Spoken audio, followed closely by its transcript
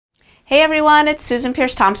Hey everyone, it's Susan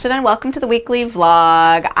Pierce Thompson and welcome to the weekly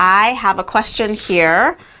vlog. I have a question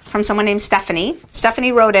here from someone named Stephanie.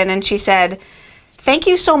 Stephanie wrote in and she said, "Thank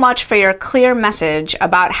you so much for your clear message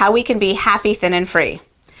about how we can be happy, thin, and free.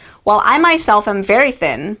 While I myself am very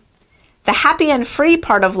thin, the happy and free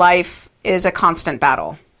part of life is a constant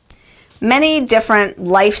battle. Many different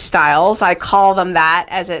lifestyles, I call them that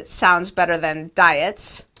as it sounds better than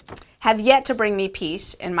diets, have yet to bring me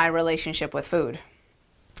peace in my relationship with food.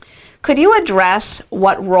 Could you address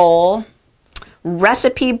what role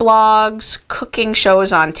recipe blogs, cooking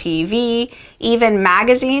shows on TV, even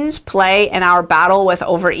magazines play in our battle with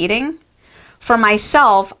overeating? For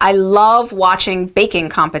myself, I love watching baking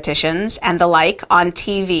competitions and the like on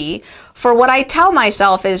TV for what I tell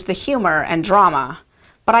myself is the humor and drama,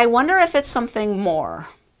 but I wonder if it's something more.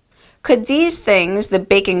 Could these things, the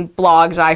baking blogs I